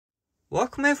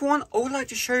Welcome everyone, I would like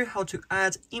to show you how to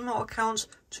add email accounts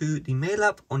to the Mail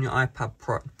app on your iPad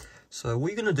Pro. So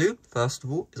what you're going to do, first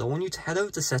of all, is I want you to head over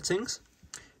to settings,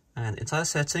 and inside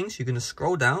settings, you're going to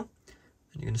scroll down,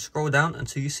 and you're going to scroll down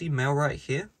until you see Mail right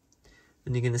here.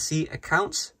 Then you're going to see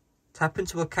accounts, tap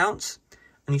into accounts,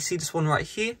 and you see this one right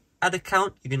here, add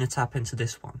account, you're going to tap into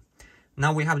this one.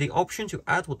 Now we have the option to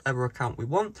add whatever account we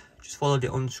want. Just follow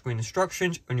the on-screen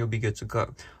instructions and you'll be good to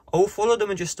go. I will follow them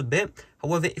in just a bit.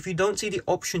 However, if you don't see the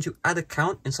option to add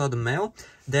account inside the Mail,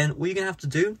 then what you're going to have to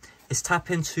do is tap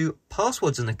into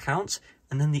passwords and accounts,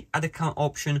 and then the add account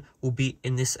option will be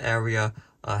in this area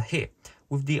here.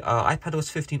 With the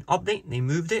iPadOS 15 update, they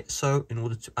moved it, so in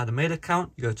order to add a Mail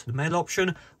account, you go to the Mail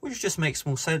option, which just makes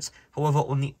more sense. However,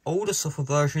 on the older software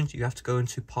versions, you have to go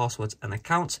into passwords and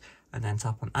accounts, and then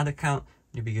tap on add account,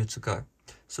 and you'll be good to go.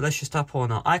 So let's just tap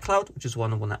on our iCloud, which is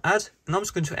one I want to add, and I'm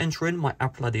just going to enter in my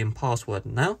Apple ID and password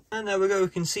now. And there we go, we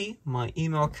can see my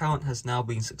email account has now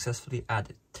been successfully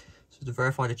added. So to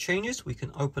verify the changes, we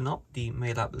can open up the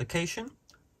Mail application.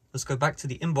 Let's go back to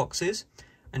the inboxes,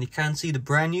 and you can see the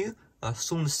brand new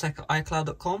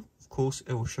stormthetech@icloud.com. Of course,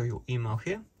 it will show your email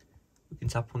here. We can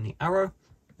tap on the arrow,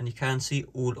 and you can see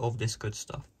all of this good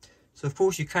stuff. So of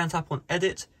course, you can tap on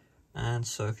edit, and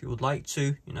so if you would like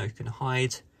to, you can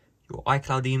hide your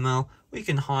iCloud email, or you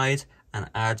can hide and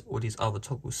add all these other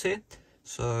toggles here.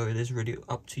 So it is really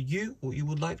up to you what you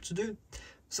would like to do.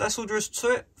 So that's all there is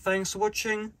to it. Thanks for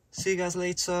watching. See you guys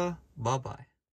later. Bye bye.